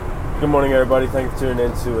Good morning, everybody. Thanks for tuning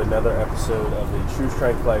in to another episode of the True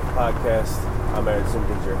Strength Life podcast. I'm Aaron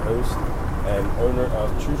Simpkins, your host and owner of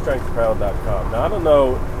TrueStrengthApparel.com. Now, I don't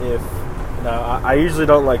know if... I usually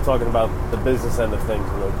don't like talking about the business end of things,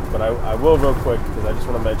 but I will real quick because I just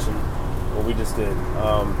want to mention what we just did.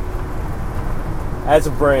 As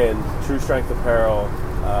a brand, True Strength Apparel,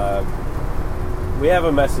 we have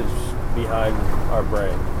a message behind our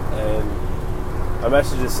brand, and our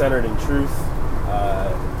message is centered in truth.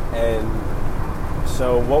 And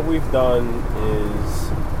so what we've done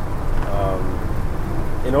is,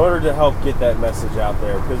 in order to help get that message out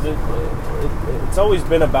there, because it's always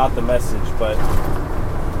been about the message, but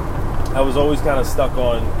I was always kind of stuck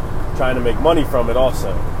on trying to make money from it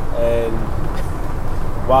also. And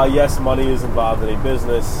while yes, money is involved in a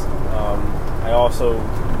business, I also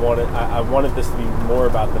wanted this to be more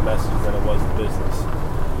about the message than it was the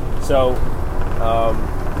business. So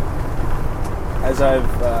as I've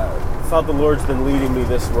thought the Lord's been leading me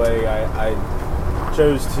this way, I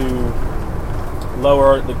chose to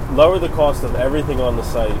lower the cost of everything on the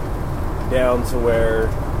site down to where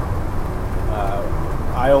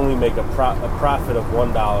I only make a profit of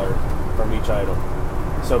 $1 from each item.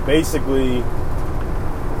 So basically,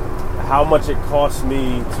 how much it costs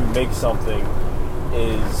me to make something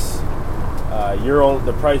is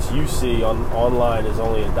the price you see online is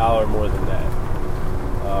only $1 more than that.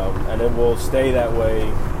 And it will stay that way,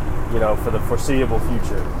 for the foreseeable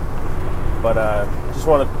future. But just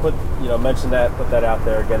want to mention that, put that out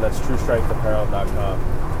there. Again, that's TrueStrengthApparel.com.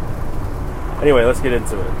 Anyway, let's get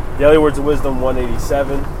into it. Daily Words of Wisdom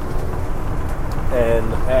 187, and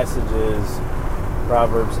the passage is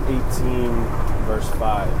Proverbs 18, verse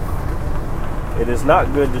 5. It is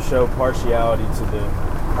not good to show partiality to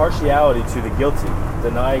the guilty,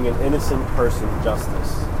 denying an innocent person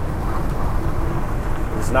justice.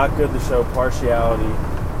 It's not good to show partiality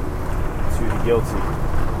to the guilty,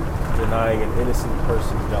 denying an innocent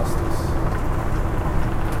person justice.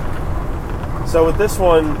 So with this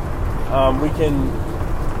one, we can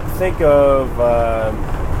think of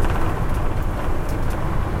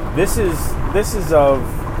this is of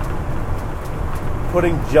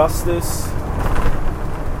putting justice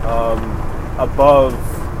above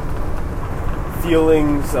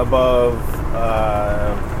feelings, above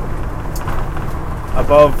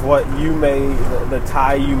what you may, the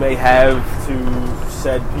tie you may have to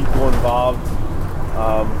said people involved,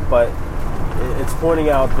 but it's pointing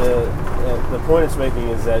out the point it's making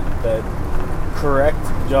is that correct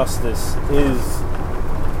justice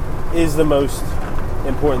is the most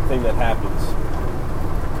important thing that happens,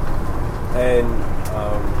 and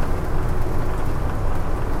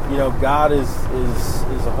God is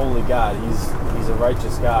a holy God. He's a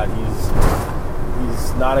righteous God.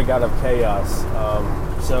 He's not a God of chaos.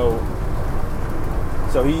 So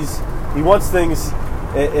he wants things.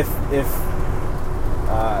 If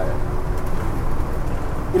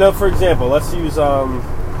for example, let's use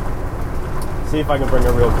see if I can bring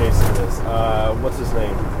a real case into this. What's his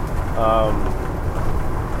name?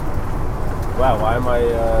 Wow, why am I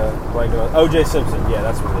blanking on O.J. Simpson? Yeah,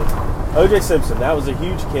 that's what it is. O.J. Simpson. That was a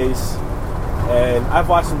huge case. And I've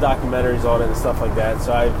watched some documentaries on it and stuff like that.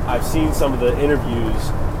 So I've seen some of the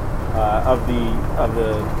interviews of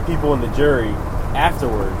the people in the jury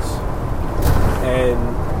afterwards, and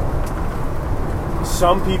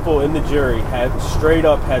some people in the jury have straight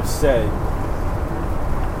up said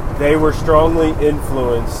they were strongly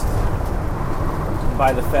influenced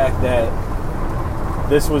by the fact that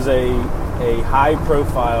this was a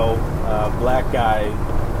high-profile black guy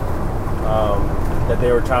that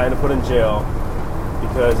they were trying to put in jail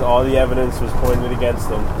because all the evidence was pointed against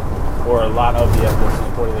them, or a lot of the evidence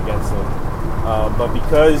was pointed against them. But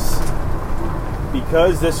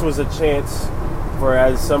because this was a chance for,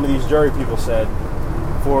 as some of these jury people said,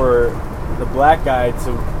 for the black guy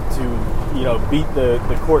to beat the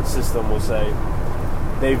court system, we'll say,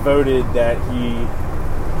 they voted that he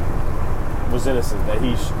was innocent, that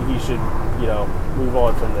he should move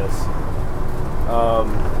on from this.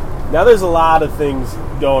 Now there's a lot of things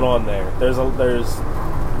going on there. There's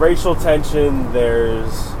racial tension,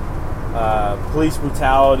 there's police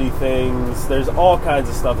brutality things, there's all kinds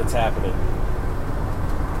of stuff that's happening.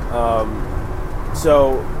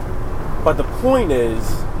 But the point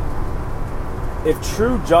is, if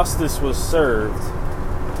true justice was served,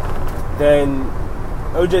 then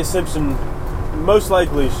O.J. Simpson most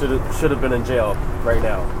likely should have been in jail right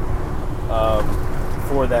now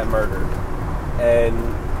for that murder. And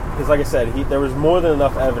because, like I said, there was more than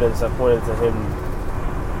enough evidence that pointed to him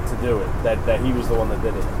to do it, that he was the one that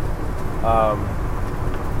did it.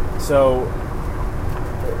 So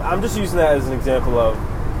I'm just using that as an example of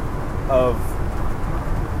of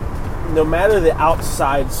no matter the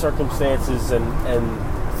outside circumstances and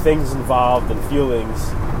things involved and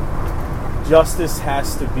feelings, justice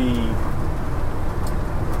has to be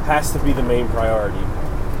the main priority.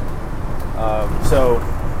 So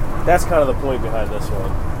that's kind of the point behind this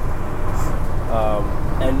one.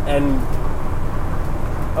 And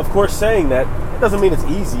of course, saying that, it doesn't mean it's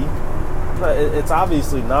easy. It's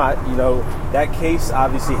obviously not. You know, that case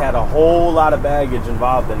obviously had a whole lot of baggage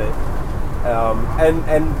involved in it,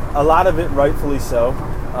 and a lot of it rightfully so.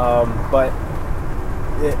 But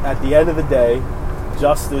at the end of the day,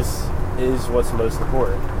 justice is what's most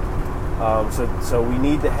important. So we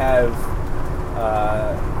need to have.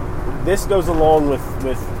 This goes along with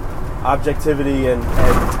objectivity and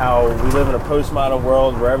how we live in a postmodern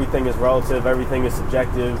world where everything is relative, everything is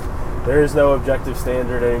subjective. There is no objective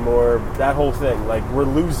standard anymore. That whole thing, like, we're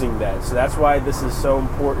losing that. So that's why this is so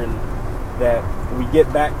important that we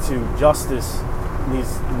get back to justice.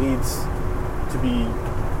 Needs to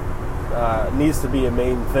be a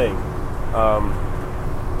main thing.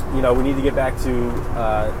 You know, we need to get back to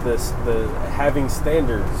the having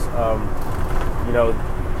standards.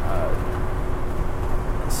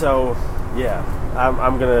 So yeah,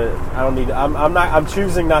 I'm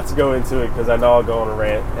choosing not to go into it because I know I'll go on a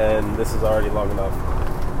rant, and this is already long enough.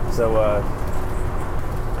 So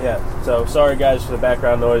yeah, so sorry guys for the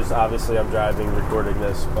background noise. Obviously I'm driving, recording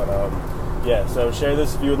this, but yeah, so share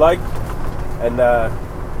this if you would like, and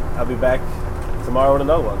I'll be back tomorrow with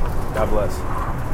another one. God bless.